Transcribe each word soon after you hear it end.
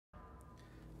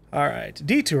Alright,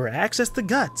 detour, access the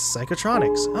guts,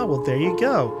 psychotronics. Oh, well, there you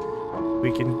go.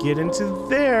 We can get into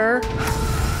there.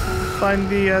 Find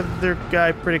the other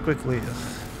guy pretty quickly.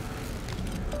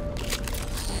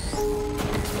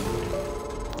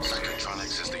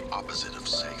 Psychotronics is the opposite of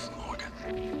safe, Morgan.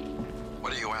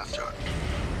 What are you after?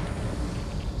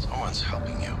 Someone's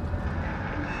helping you.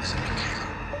 Is it Michaela?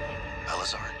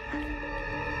 Elizard?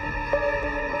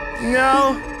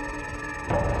 No.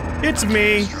 It's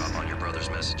me.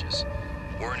 Messages.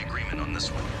 We're in agreement on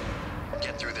this one.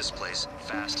 Get through this place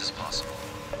fast as possible.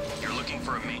 You're looking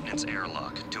for a maintenance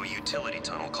airlock to a utility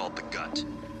tunnel called the Gut.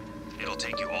 It'll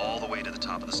take you all the way to the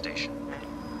top of the station.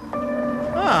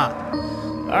 Ah.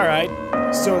 Alright.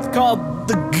 So it's called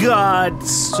the Gut,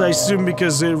 I assume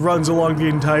because it runs along the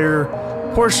entire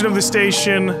portion of the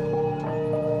station,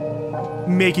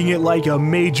 making it like a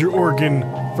major organ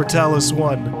for Talos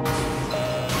I.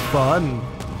 Fun.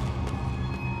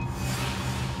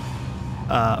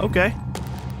 Okay.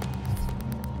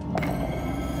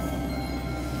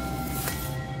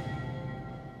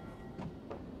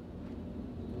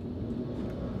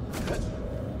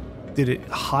 Did it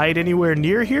hide anywhere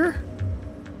near here?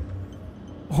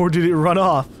 Or did it run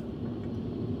off?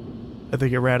 I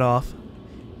think it ran off.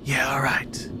 Yeah,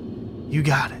 alright. You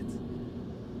got it.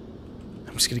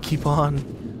 I'm just gonna keep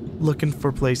on looking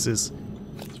for places.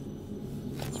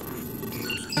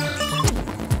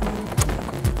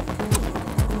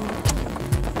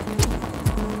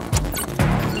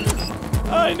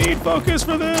 I need focus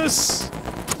for this!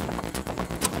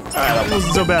 Alright, that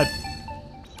wasn't so bad.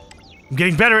 I'm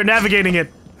getting better at navigating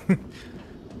it!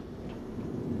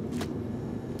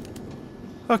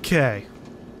 Okay.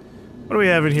 What do we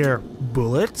have in here?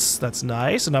 Bullets, that's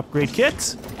nice. An upgrade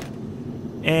kit.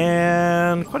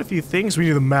 And quite a few things. We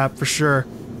need the map for sure.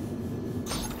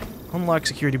 Unlock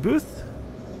security booth.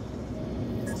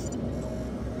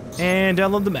 And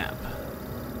download the map.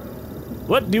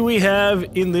 What do we have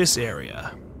in this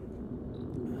area?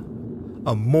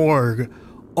 A morgue.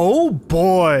 Oh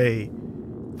boy!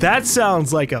 That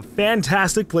sounds like a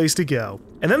fantastic place to go.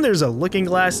 And then there's a looking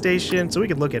glass station, so we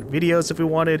can look at videos if we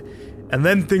wanted. And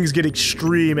then things get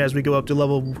extreme as we go up to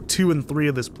level 2 and 3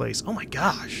 of this place. Oh my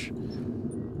gosh.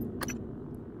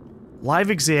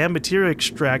 Live exam, material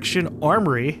extraction,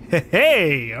 armory.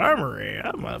 Hey, armory.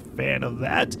 I'm a fan of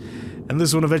that. And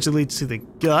this one eventually leads to the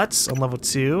guts on level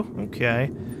 2. Okay.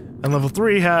 And level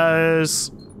 3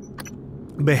 has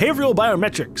behavioral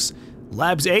biometrics,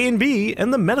 labs A and B,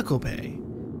 and the medical bay.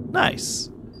 Nice.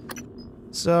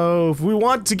 So if we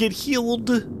want to get healed,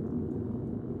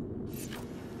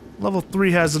 level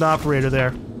 3 has an operator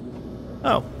there.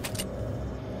 Oh.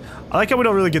 I like how we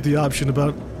don't really get the option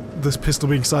about this pistol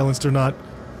being silenced or not.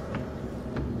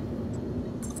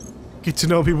 Get to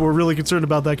know people were really concerned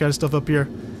about that kind of stuff up here.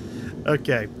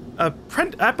 Okay.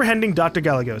 Apprehending Dr.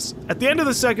 Gallegos. At the end of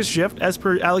the second shift, as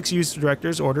per Alex Hughes' direct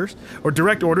orders,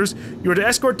 you are to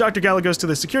escort Dr. Gallegos to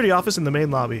the security office in the main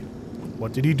lobby.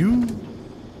 What did he do?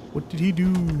 What did he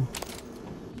do?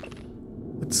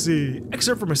 Let's see.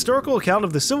 Excerpt from historical account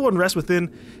of the civil unrest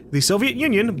within the Soviet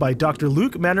Union by Dr.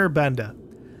 Luke Manor Banda.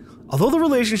 Although the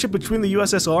relationship between the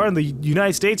USSR and the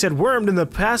United States had warmed in the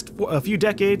past few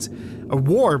decades,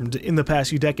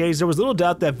 there was little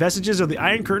doubt that vestiges of the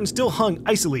Iron Curtain still hung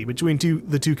icily between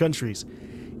the two countries.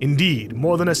 Indeed,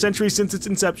 more than a century since its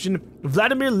inception,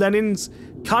 Vladimir Lenin's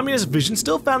communist vision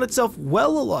still found itself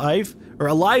alive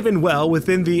and well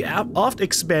within the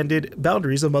oft-expanded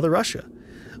boundaries of Mother Russia.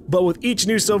 But with each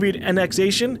new Soviet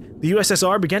annexation, the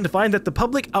USSR began to find that the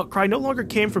public outcry no longer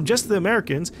came from just the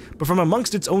Americans, but from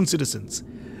amongst its own citizens.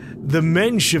 The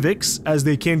Mensheviks, as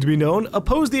they came to be known,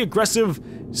 opposed the aggressive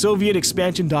Soviet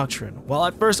expansion doctrine. While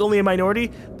at first only a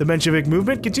minority, the Menshevik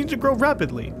movement continued to grow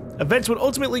rapidly. Events would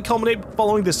ultimately culminate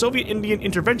following the Soviet-Indian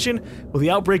intervention with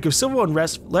the outbreak of civil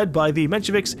unrest led by the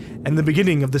Mensheviks and the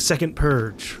beginning of the Second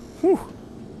Purge. Whew.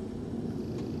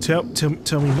 Tell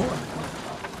me more.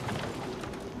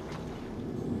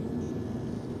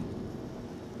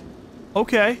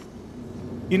 Okay.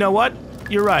 You know what?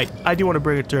 You're right. I do want to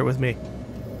bring a turret with me.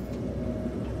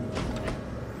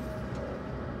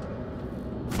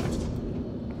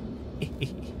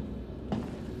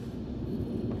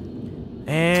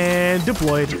 And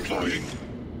deployed. How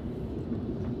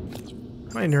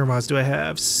many neuromods do I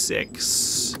have?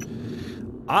 6.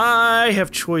 I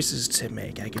have choices to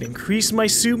make. I can increase my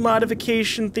suit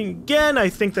modification thing again. I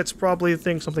think that's probably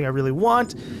something I really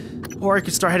want. Or I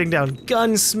could start heading down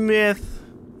gunsmith.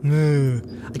 I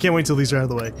can't wait until these are out of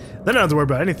the way. Then I don't have to worry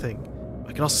about anything.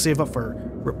 I can also save up for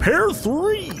repair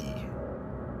 3.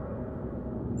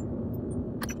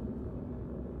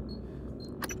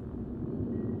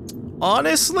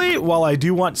 honestly, while I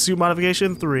do want suit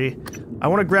modification 3, I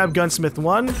want to grab gunsmith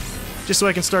 1, just so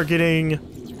I can start getting...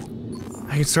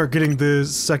 the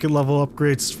second level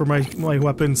upgrades for my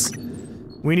weapons.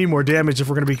 We need more damage if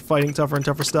we're going to be fighting tougher and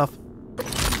tougher stuff.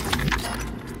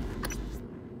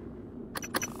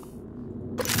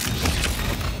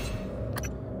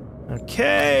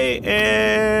 Okay,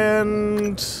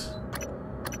 and...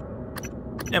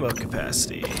 ammo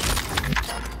capacity.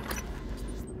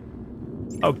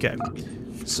 Okay.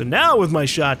 So now with my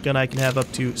shotgun I can have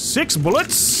up to 6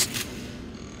 bullets.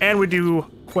 And we do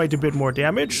quite a bit more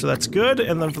damage, so that's good.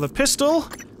 And then for the pistol,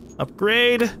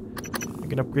 upgrade. I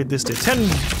can upgrade this to 10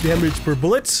 damage per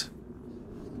bullet.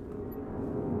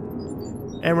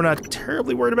 And we're not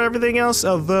terribly worried about everything else,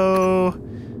 although...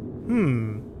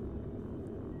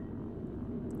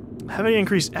 having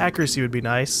increased accuracy would be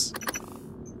nice.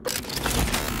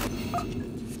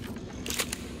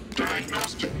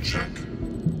 Diagnostic check.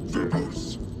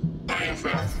 Verbose.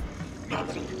 IFF.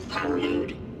 Nominal power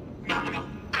load. Nominal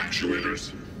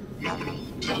actuators. Nominal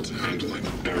tilt handling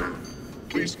error.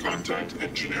 Please contact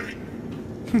engineering.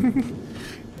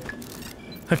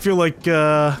 I feel like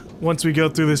once we go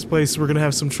through this place, we're gonna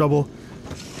have some trouble.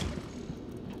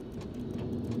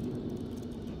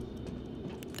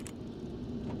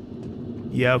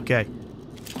 Yeah, okay.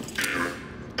 Error.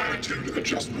 Attitude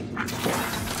adjustment required.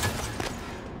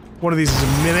 One of these is a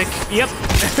mimic. Yep.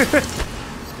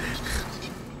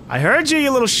 I heard you,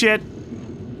 you little shit.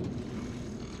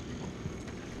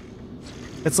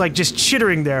 It's like just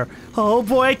chittering there. Oh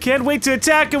boy, I can't wait to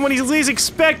attack him when he's least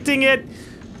expecting it.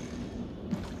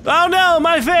 Oh no,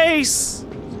 my face!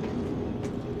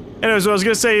 Anyways, what I was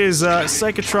gonna say is,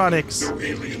 psychotronics. No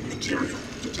alien material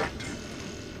detected.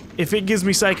 If it gives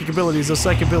me psychic abilities, those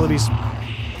psychic abilities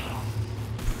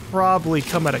probably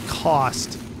come at a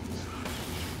cost.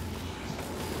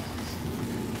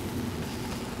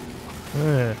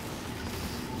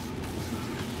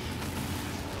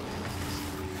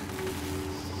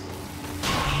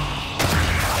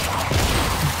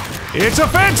 It's a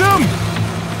phantom!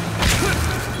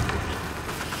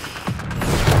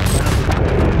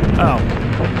 Oh.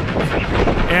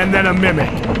 And then a mimic.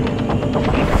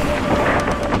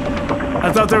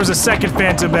 I thought there was a second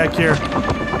phantom back here.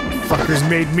 Fuckers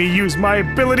made me use my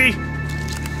ability.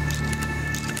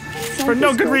 For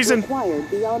no good reason. Required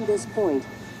beyond this point.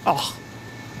 Oh.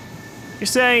 You're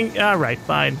saying... alright,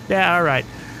 fine. Yeah, alright.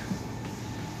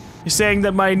 You're saying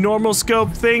that my normal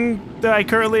scope thing that I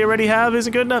currently already have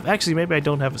isn't good enough? Actually, maybe I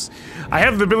don't have a... I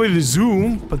have the ability to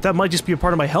zoom, but that might just be a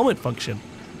part of my helmet function.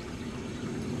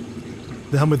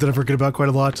 The helmet that I forget about quite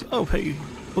a lot. Oh, hey.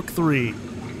 Book 3.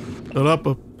 Hold up.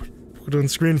 I'll put it on the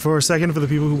screen for a second for the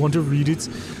people who want to read it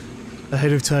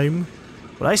ahead of time.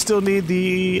 But I still need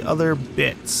the other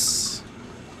bits.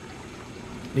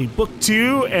 Need book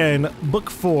 2 and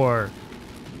book 4.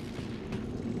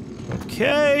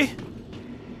 Okay.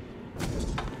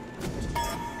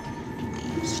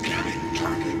 Scanning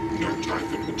target. No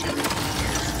Typhon material.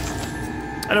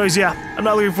 Anyways, yeah. I'm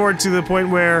not looking forward to the point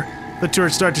where the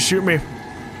turrets start to shoot me.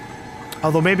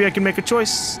 Although maybe I can make a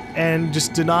choice and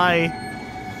just deny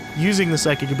using the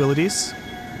psychic abilities.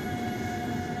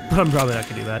 But I'm probably not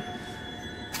gonna do that.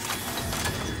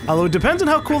 Although it depends on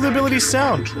how cool the abilities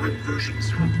sound. Android version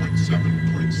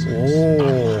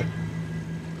 0.7.6.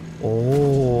 Oh.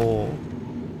 Oh.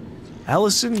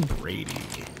 Allison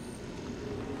Brady.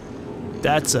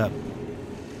 That's a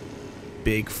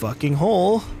big fucking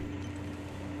hole.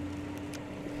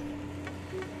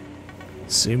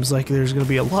 Seems like there's gonna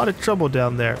be a lot of trouble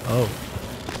down there. Oh.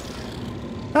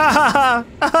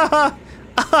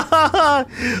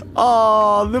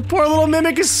 Oh, the poor little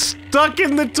mimic is stuck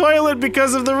in the toilet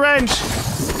because of the wrench.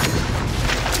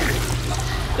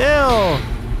 Ew.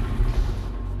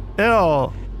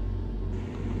 Ew.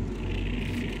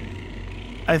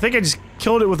 I think I just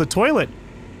killed it with a toilet.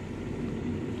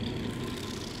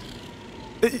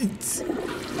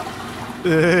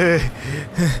 I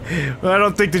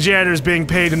don't think the janitor's being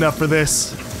paid enough for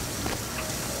this.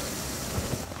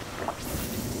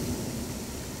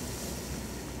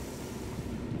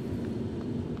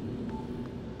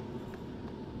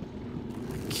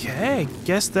 Okay,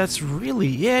 guess that's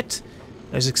really it.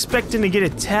 I was expecting to get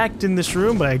attacked in this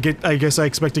room, but I guess I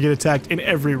expect to get attacked in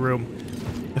every room.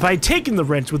 If I had taken the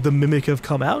wrench, would the mimic have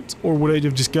come out, or would I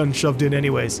have just gotten shoved in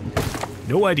anyways?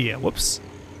 No idea. Whoops.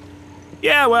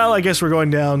 Yeah, well, I guess we're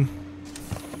going down.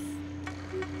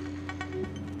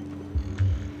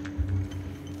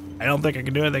 I don't think I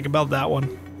can do anything about that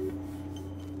one.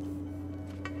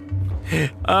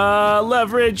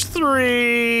 Leverage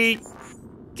 3!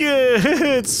 Good!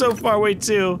 It's so far away,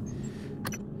 too.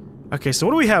 Okay, so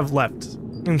what do we have left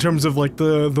in terms of like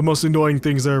the most annoying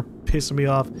things that are pissing me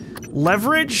off?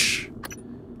 Leverage,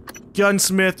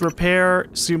 gunsmith, repair,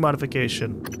 suit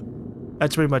modification.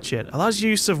 That's pretty much it. Allows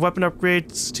use of weapon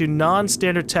upgrades to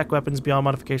non-standard tech weapons beyond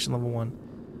modification level 1.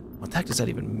 What the heck does that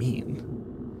even mean?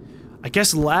 I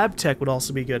guess lab tech would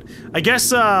also be good. I guess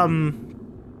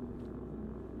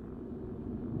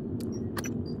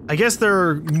there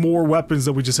are more weapons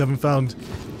that we just haven't found.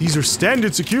 These are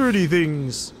standard security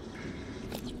things.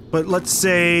 But let's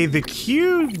say the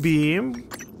Q-beam.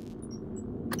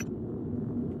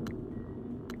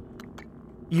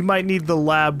 You might need the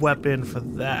lab weapon for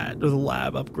that, or the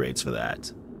lab upgrades for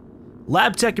that.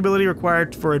 Lab tech ability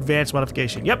required for advanced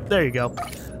modification. Yep, there you go.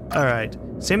 Alright.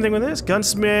 Same thing with this.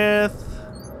 Gunsmith.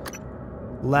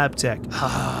 Lab tech.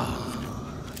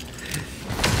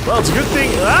 Well, it's a good thing.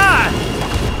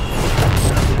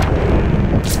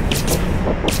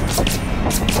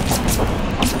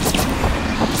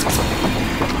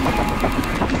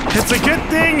 It's a good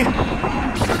thing.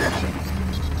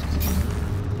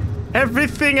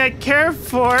 Everything I care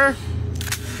for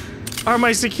are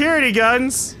my security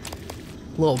guns.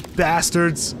 Little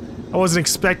bastards. I wasn't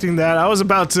expecting that. I was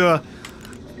about to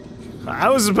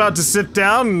sit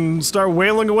down and start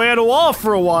wailing away at a wall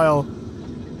for a while.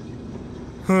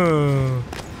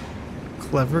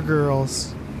 Clever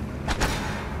girls.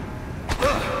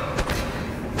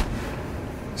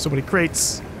 So many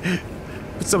crates.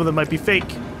 But some of them might be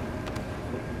fake.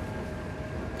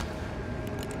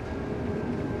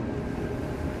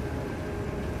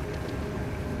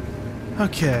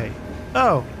 Okay.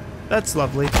 Oh, that's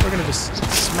lovely. We're gonna just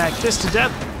smack this to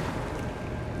death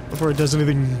before it does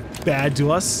anything bad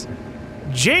to us.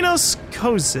 Janos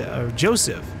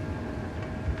Joseph.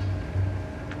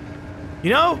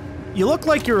 You know, you look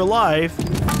like you're alive,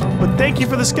 but thank you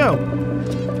for the scope.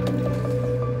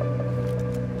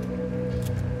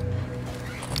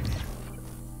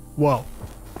 Whoa.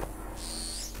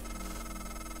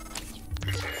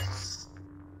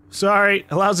 Sorry,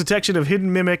 allows detection of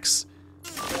hidden mimics.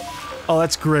 Oh,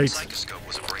 that's great. Psychoscope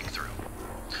was a breakthrough.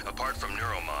 Apart from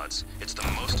neuromods, it's the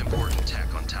most important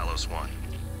tech on Talos I.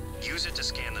 Use it to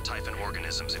scan the Typhon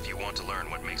organisms if you want to learn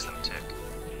what makes them tick.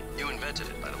 You invented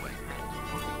it, by the way.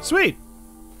 Sweet.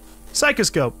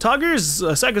 Psychoscope. Toggers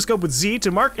a psychoscope with Z to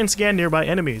mark and scan nearby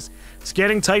enemies.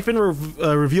 Scanning Typhon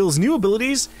reveals new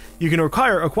abilities you can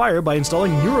acquire by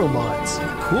installing neuromods.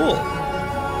 Cool.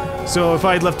 So if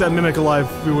I had left that mimic alive,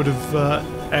 we would have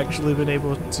actually been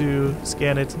able to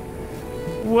scan it.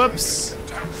 Whoops.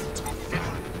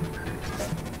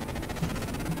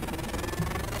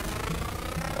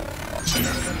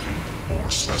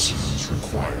 More specimens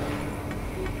required.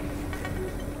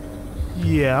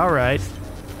 Yeah, alright.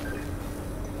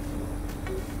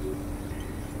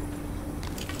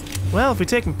 Well, if we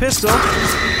take my pistol,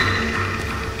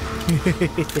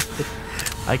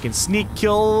 I can sneak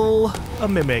kill a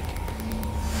mimic.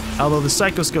 Although the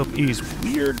psychoscope is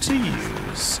weird to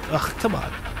use. Ugh, come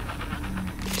on.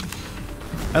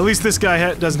 At least this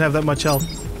guy doesn't have that much health.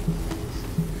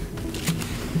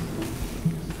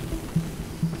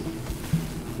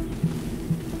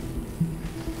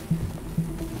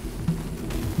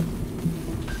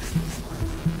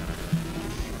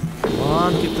 Come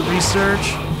on, get the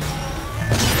research.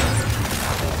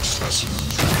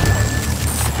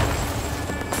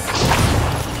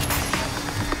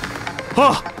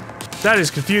 Oh, that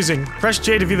is confusing. Press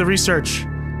J to view the research.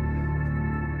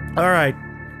 Alright.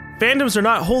 Phantoms are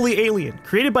not wholly alien.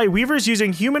 Created by weavers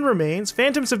using human remains,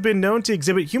 phantoms have been known to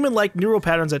exhibit human-like neural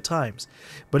patterns at times.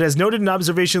 But as noted in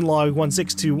observation log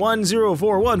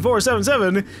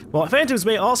 1621041477, while phantoms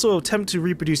may also attempt to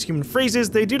reproduce human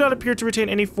phrases, they do not appear to retain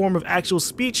any form of actual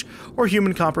speech or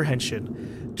human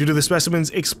comprehension. Due to the specimen's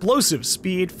explosive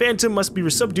speed, phantom must be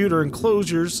subdued or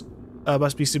enclosures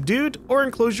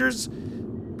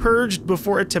purged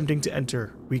before attempting to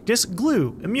enter. Weakness,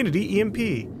 glue. Immunity,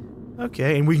 EMP.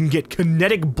 Okay, and we can get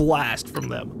kinetic blast from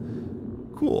them.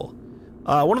 Cool.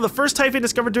 One of the first Typhon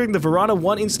discovered during the Verona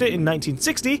 1 incident in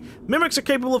 1960, mimics are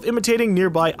capable of imitating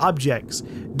nearby objects.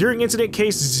 During incident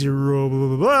case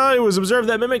 0, it was observed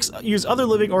that mimics use other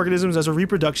living organisms as a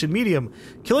reproduction medium,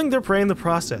 killing their prey in the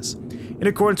process. In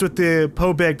accordance with the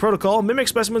POBEG protocol, mimic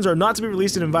specimens are not to be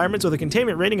released in environments with a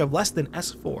containment rating of less than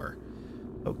S4.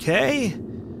 Okay.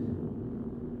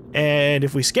 And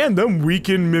if we scan them, we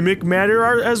can mimic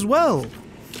matter as well.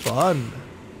 Fun.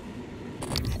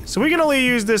 So we can only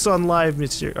use this on live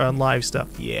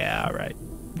stuff. Yeah, alright.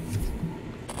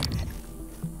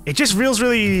 It just feels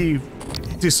really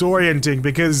disorienting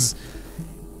because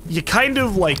you kind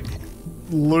of like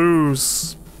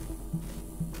lose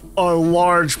a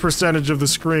large percentage of the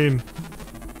screen.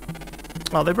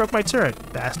 Oh, they broke my turret,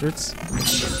 bastards.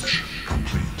 Research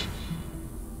complete.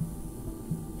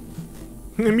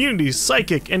 Immunity,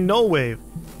 psychic, and null wave.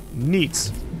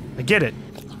 Neat. I get it.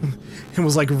 It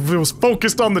was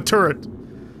focused on the turret.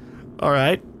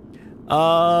 Alright.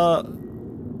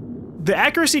 The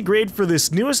accuracy grade for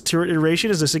this newest turret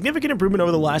iteration is a significant improvement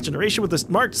over the last generation with a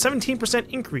marked 17%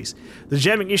 increase. The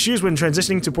jamming issues when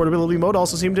transitioning to portability mode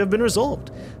also seem to have been resolved.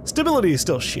 Stability is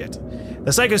still shit. The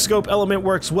psychoscope element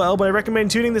works well, but I recommend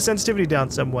tuning the sensitivity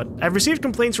down somewhat. I've received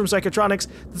complaints from Psychotronics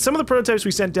that some of the prototypes we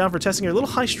sent down for testing are a little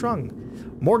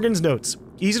high-strung. Morgan's notes.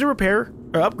 Easy to repair,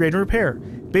 or upgrade and repair.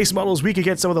 Base model is weak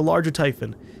against some of the larger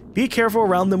Typhon. Be careful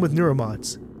around them with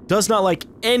neuromods. Does not like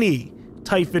any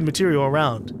Typhon material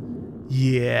around.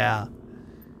 Yeah.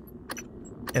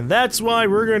 And that's why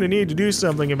we're going to need to do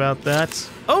something about that.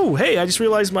 Oh, hey, I just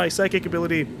realized my psychic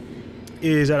ability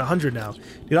is at 100 now.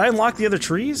 Did I unlock the other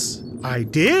trees? I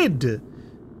did!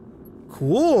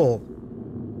 Cool.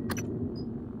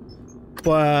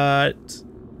 But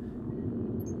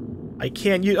I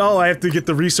can't use... Oh, I have to get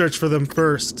the research for them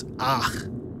first. Ah.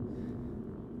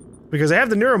 Because I have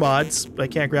the neuromods, but I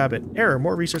can't grab it. Error,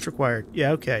 more research required.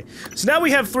 Yeah, okay. So now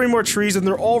we have 3 more trees, and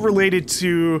they're all related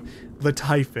to the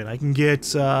Typhon. I can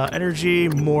get energy,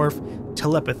 morph,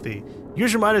 telepathy.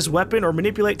 Use your mind as weapon or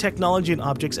manipulate technology and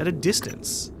objects at a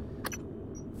distance.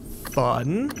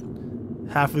 Fun.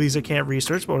 Half of these I can't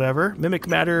research, but whatever. Mimic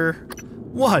matter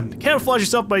 1. Camouflage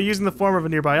yourself by using the form of a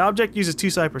nearby object. Uses 2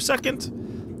 psi per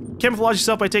second. Camouflage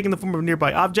yourself by taking the form of a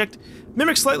nearby object.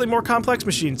 Mimic slightly more complex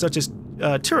machines, such as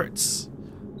turrets.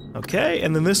 Okay,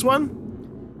 and then this one.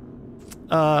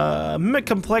 Mimic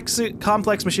complex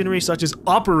machinery such as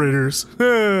operators.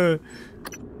 I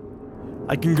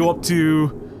can go up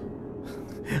to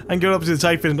the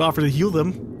Typhon and offer to heal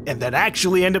them, and then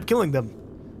actually end up killing them.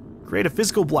 Create a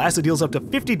physical blast that deals up to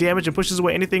 50 damage and pushes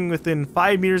away anything within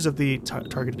 5 meters of the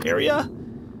targeted area.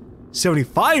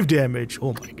 75 damage.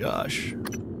 Oh my gosh.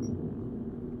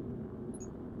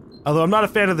 Although I'm not a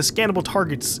fan of the scannable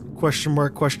targets, question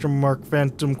mark,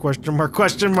 phantom, question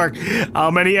mark.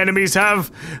 How many enemies have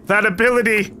that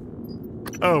ability?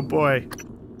 Oh boy.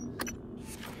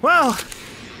 Well,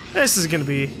 this is gonna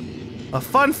be a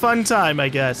fun time, I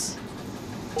guess.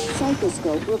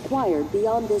 Psychoscope required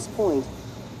beyond this point.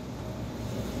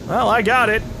 Well, I got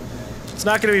it. It's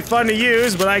not gonna be fun to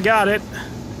use, but I got it.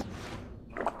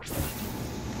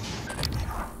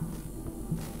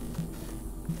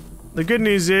 The good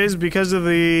news is, because of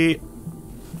the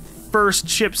first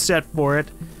chipset for it,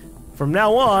 from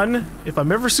now on, if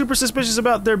I'm ever super suspicious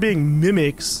about there being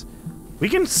mimics, we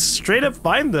can straight up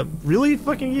find them really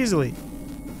fucking easily,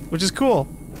 which is cool.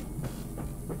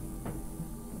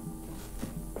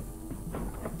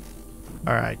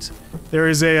 Alright,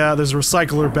 there's a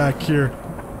recycler back here,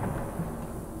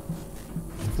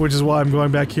 which is why I'm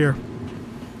going back here.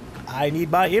 I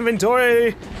need my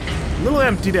inventory a little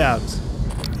emptied out.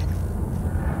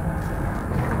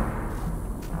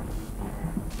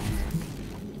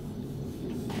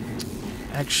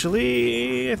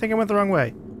 Actually, I think I went the wrong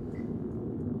way.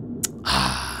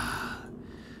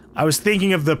 I was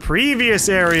thinking of the previous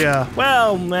area.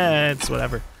 Well, it's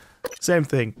whatever. Same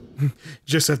thing.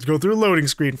 Just have to go through a loading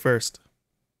screen first.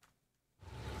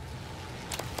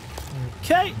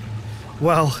 Okay.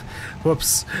 Well,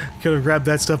 whoops. Could have grabbed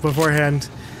that stuff beforehand.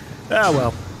 Ah,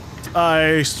 well.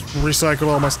 I recycled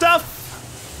all my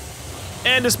stuff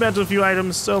and dismantled a few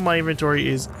items, so my inventory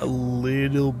is a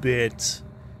little bit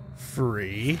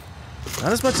free.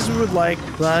 Not as much as we would like,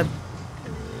 but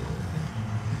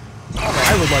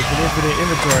I would like an infinite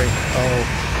inventory. Oh.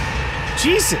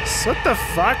 Jesus, what the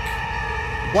fuck?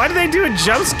 Why do they do a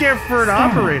jump scare for an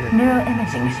operator?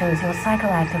 Neuroimaging shows your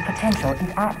psychoactive potential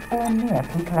is at or near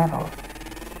peak level.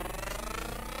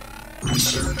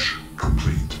 Research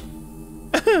complete.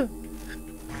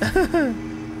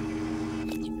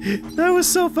 That was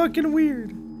so fucking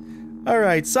weird.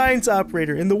 Alright, science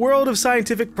operator. In the world of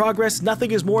scientific progress, nothing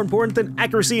is more important than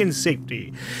accuracy and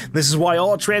safety. This is why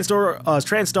all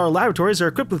TranStar laboratories are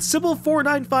equipped with Sybil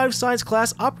 495 science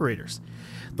class operators.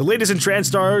 The latest in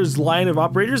TranStar's line of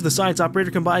operators, the science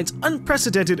operator combines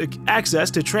unprecedented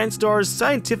access to TranStar's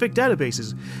scientific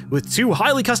databases with 2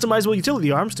 highly customizable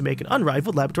utility arms to make an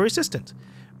unrivaled laboratory assistant.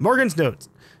 Morgan's notes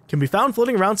can be found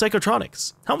floating around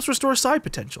Psychotronics. Helps restore psi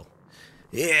potential.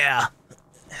 Yeah.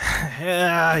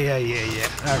 Yeah.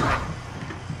 Alright.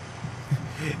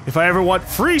 If I ever want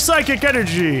free psychic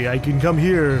energy, I can come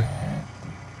here.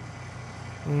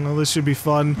 Well, this should be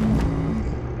fun.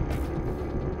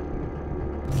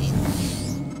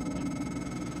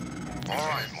 All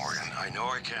right, Morgan. I know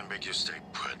I can't make you stay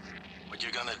put,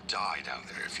 gonna die down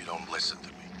there if you don't listen to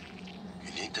me.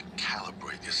 You need to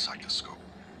calibrate your psychoscope.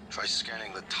 Try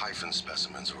scanning the Typhon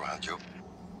specimens around you.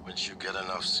 Once you get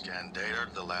enough scan data,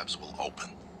 the labs will open.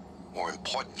 More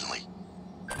importantly,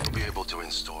 you'll be able to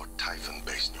install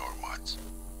Typhon-based neuromods.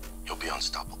 You'll be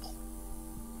unstoppable.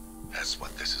 That's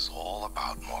what this is all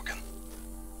about, Morgan.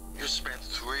 You spent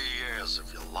 3 years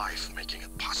of your life making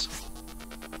it possible.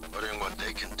 Putting what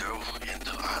they can do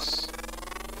into us.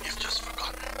 You've just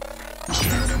forgotten.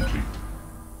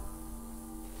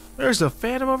 There's a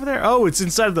phantom over there? Oh, it's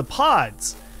inside of the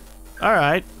pods.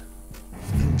 Alright.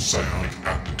 New psionic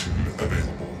aptitude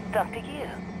available. Dr. Yu.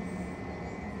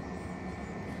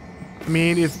 I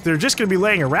mean, if they're just gonna be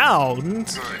laying around...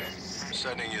 Good. I'm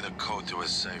sending you the code to a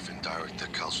safe in Director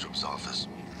Kelstrup's office.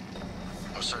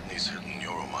 I'm certain he's hidden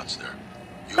neuromods there.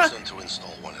 Use them to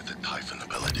install one of the Typhon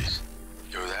abilities.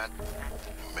 Do that,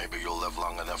 maybe you'll live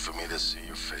long enough for me to see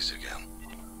your face again.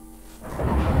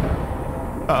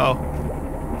 Uh-oh.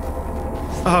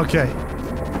 Okay.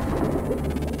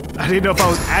 I didn't know if I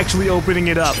was actually opening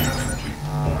it up.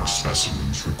 More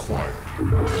specimens required.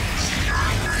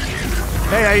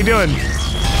 Hey, how you doing?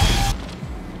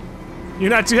 You're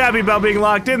not too happy about being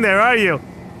locked in there, are you?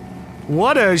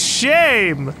 What a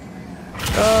shame!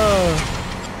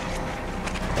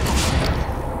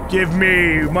 Give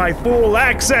me my full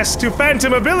access to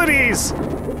phantom abilities!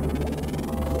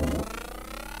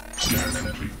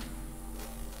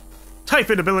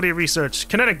 Typhon ability research,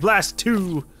 Kinetic Blast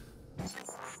 2.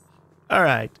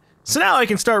 Alright, so now I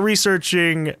can start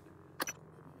researching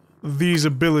these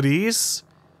abilities.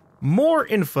 More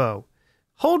info.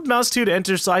 Hold mouse 2 to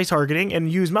enter side targeting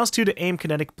and use mouse 2 to aim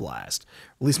Kinetic Blast.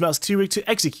 Release mouse 2 to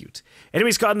execute.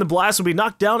 Enemies caught in the blast will be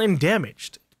knocked down and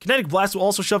damaged. Kinetic Blast will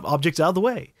also shove objects out of the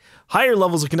way. Higher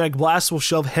levels of Kinetic Blast will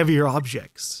shove heavier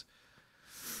objects.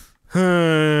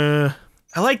 I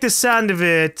like the sound of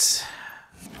it.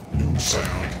 New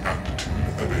psionic aptitude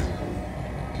available.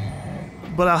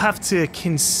 But I'll have to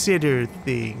consider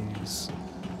things.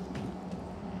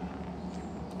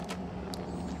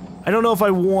 I don't know if I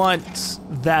want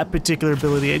that particular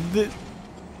ability.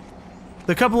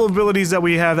 The couple of abilities that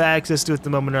we have access to at the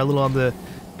moment are a little on the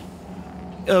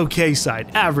okay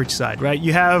side, average side, right?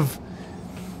 You have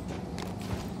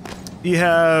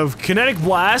Kinetic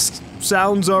Blast,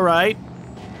 sounds alright.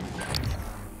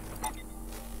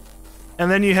 And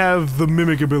then you have the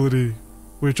Mimic ability,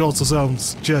 which also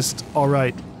sounds just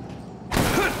alright.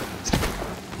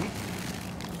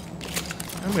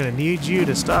 I'm gonna need you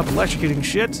to stop electrocuting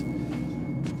shit.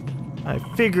 I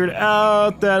figured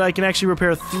out that I can actually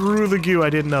repair through the goo. I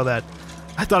didn't know that.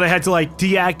 I thought I had to, like,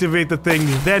 deactivate the thing,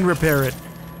 then repair it.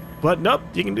 But nope,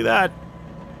 you can do that.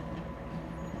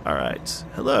 Alright.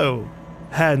 Hello,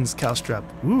 Hans Kalstrup.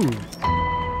 Ooh.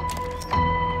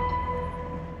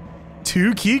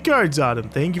 2 keycards on him.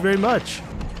 Thank you very much.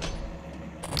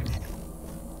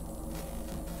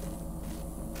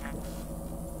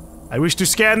 I wish to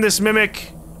scan this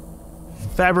Mimic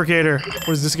Fabricator. What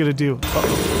is this gonna do?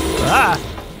 Uh-oh. Ah!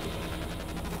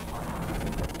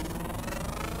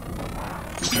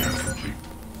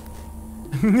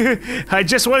 I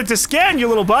just wanted to scan you,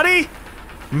 little buddy!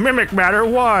 Mimic Matter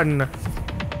 1.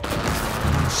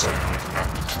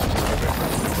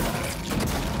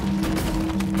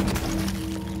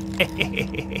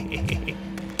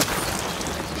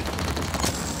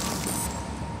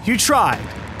 You tried.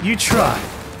 You tried.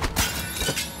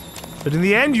 But in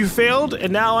the end, you failed,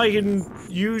 and now I can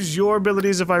use your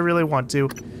abilities if I really want to.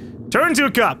 Turn to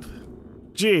a cup.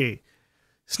 Gee.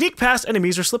 Sneak past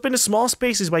enemies or slip into small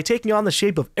spaces by taking on the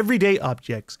shape of everyday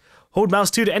objects. Hold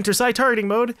mouse 2 to enter side targeting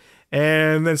mode,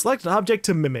 and then select an object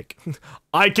to mimic.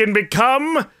 I can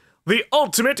become the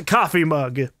ultimate coffee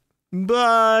mug.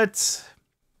 But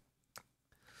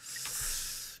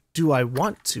do I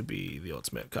want to be the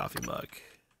ultimate coffee mug?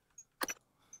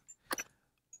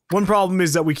 One problem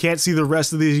is that we can't see the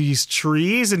rest of these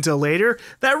trees until later.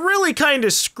 That really kind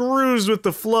of screws with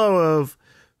the flow of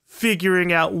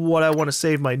figuring out what I want to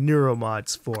save my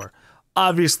neuromods for.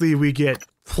 Obviously, we get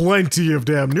plenty of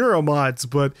damn neuromods,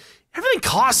 but everything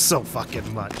costs so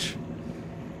fucking much.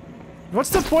 What's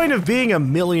the point of being a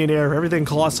millionaire if everything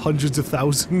costs hundreds of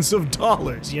thousands of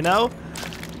dollars, you know?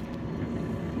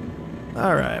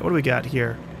 Alright, what do we got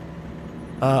here?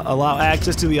 Allow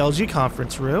access to the LG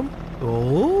conference room.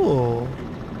 Oh,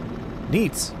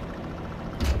 neat.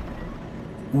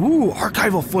 Ooh,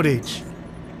 archival footage.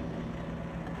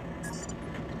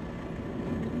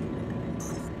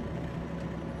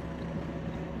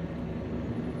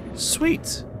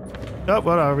 Sweet. Oh,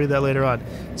 well, I'll read that later on.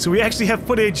 So we actually have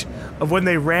footage of when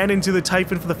they ran into the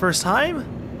Typhon for the first time?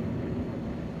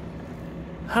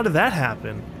 How did that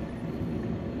happen?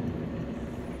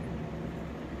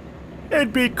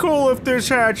 It'd be cool if this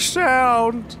had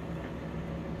sound.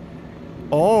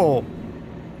 Oh.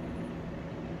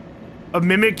 A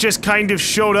mimic just kind of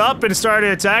showed up and started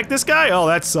to attack this guy? Oh,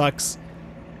 that sucks.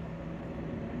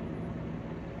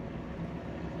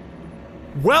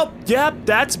 Well, yep,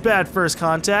 that's bad first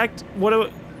contact.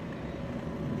 What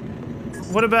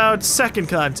about second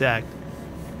contact?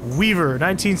 Weaver,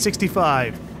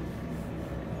 1965.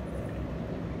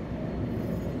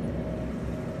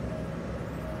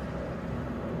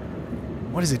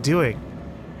 What is it doing?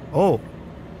 Oh.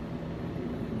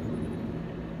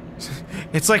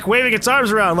 It's like waving its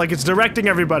arms around like it's directing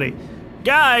everybody.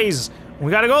 Guys, we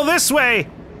gotta go this way.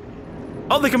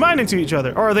 Oh, they combine into each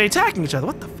other. Or are they attacking each other?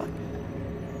 What the fuck?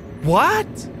 What?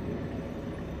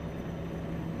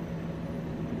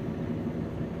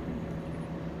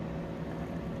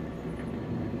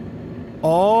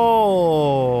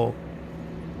 Oh.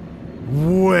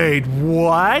 Wait,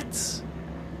 what?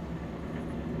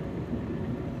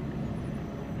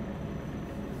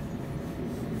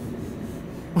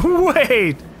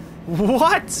 Wait,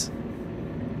 what?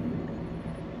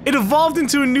 It evolved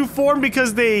into a new form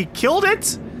because they killed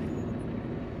it?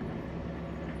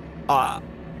 I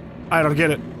don't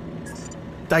get it.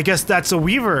 I guess that's a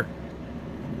Weaver.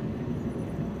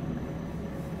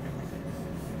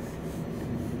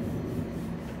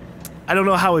 I don't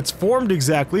know how it's formed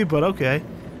exactly, but okay.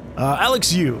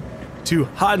 Alex Yu to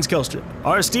Hans Kelstrup.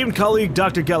 Our esteemed colleague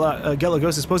Dr.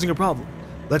 Galagos is posing a problem.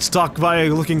 Let's talk via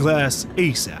looking glass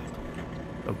ASAP.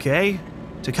 Okay.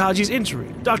 Takaji's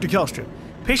injury. Dr. Kelstrup.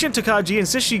 Patient Takaji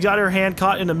insists she got her hand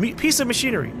caught in a piece of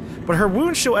machinery, but her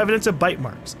wounds show evidence of bite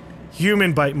marks.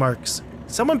 Human bite marks.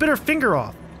 Someone bit her finger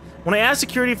off. When I asked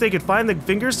security if they could find the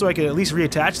fingers so I could at least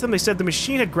reattach them, they said the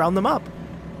machine had ground them up.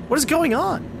 What is going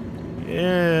on?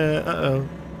 Yeah, uh-oh.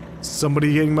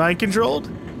 Somebody getting mind controlled?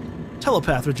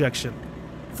 Telepath rejection.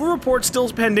 Full report still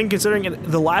pending considering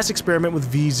the last experiment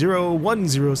with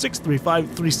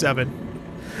V01063537.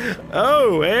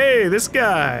 Oh, hey, this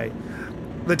guy.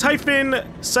 The Typhon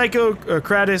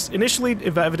Psychocratus initially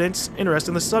evidenced interest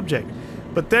in the subject,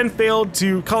 but then failed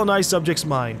to colonize subject's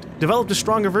mind. Developed a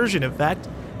stronger version, in fact.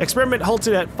 Experiment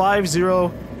halted at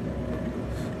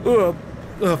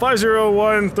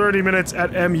 501 30 minutes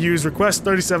at MU's request.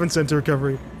 37 sent to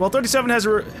recovery. While 37 has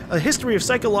a history of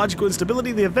psychological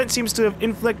instability, the event seems to have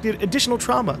inflicted additional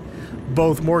trauma.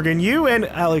 Both Morgan Yu and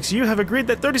Alex Yu have agreed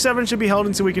that 37 should be held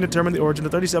until we can determine the origin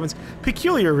of 37's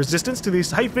peculiar resistance to the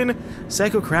Typhon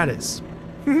Psychocratus.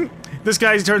 This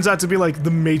guy turns out to be like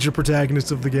the major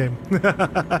protagonist of the game.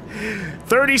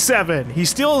 37. He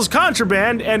steals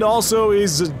contraband and also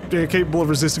is capable of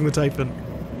resisting the Typhon.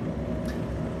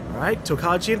 Alright,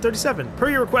 Tokaji and 37. Per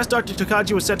your request, Dr.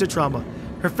 Tokaji was sent to trauma.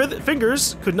 Her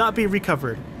fingers could not be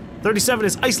recovered. 37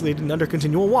 is isolated and under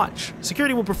continual watch.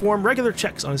 Security will perform regular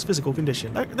checks on his physical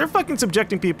condition. They're fucking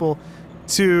subjecting people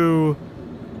to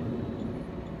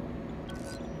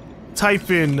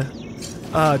Typhon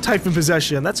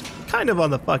possession. That's kind of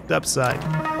on the fucked up side.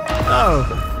 Oh.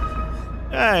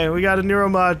 Hey, we got a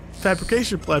neuromod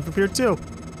fabrication plant from here too.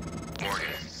 Morgan,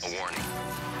 a warning.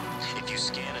 If you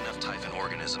scan enough Typhon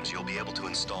organisms, you'll be able to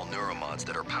install neuromods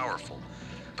that are powerful.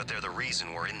 But they're the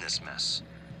reason we're in this mess.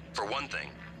 For one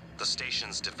thing, the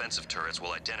station's defensive turrets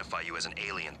will identify you as an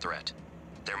alien threat.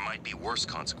 There might be worse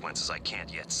consequences I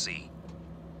can't yet see.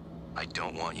 I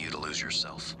don't want you to lose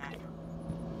yourself.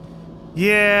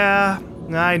 Yeah,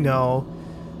 I know.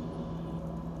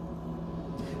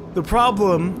 The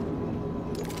problem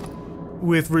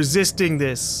with resisting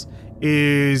this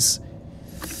is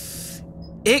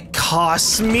it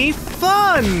costs me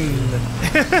fun.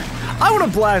 I want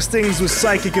to blast things with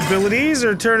psychic abilities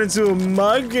or turn into a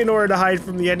mug in order to hide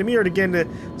from the enemy or to get into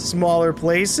smaller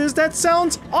places. That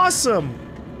sounds awesome.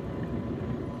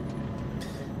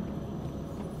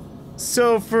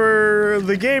 So for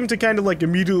the game to kind of like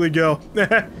immediately go,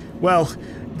 well,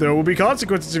 there will be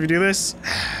consequences if you do this.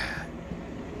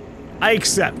 I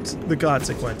accept the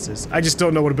consequences. I just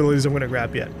don't know what abilities I'm going to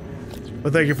grab yet.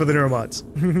 But thank you for the neuromods.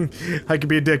 I could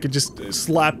be a dick and just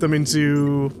slap them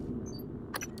into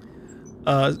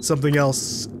something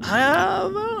else.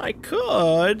 I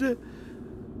could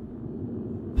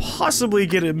possibly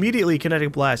get immediately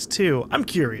kinetic blast too. I'm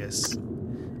curious.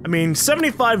 I mean,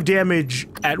 75 damage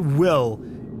at will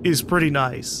is pretty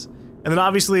nice. And then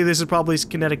obviously this is probably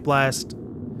kinetic blast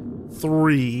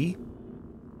 3.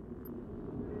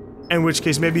 In which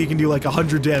case maybe you can do like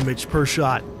 100 damage per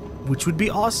shot, which would be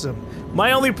awesome.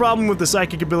 My only problem with the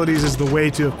psychic abilities is the way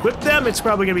to equip them. It's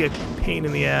probably gonna be a pain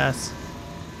in the ass.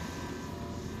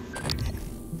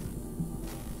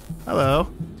 Hello.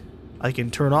 I can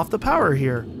turn off the power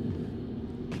here.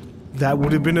 That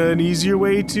would have been an easier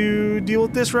way to deal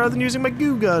with this rather than using my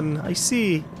goo gun. I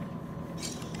see.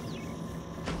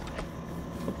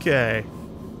 Okay.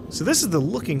 So this is the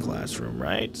looking glass room,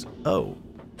 right? Oh.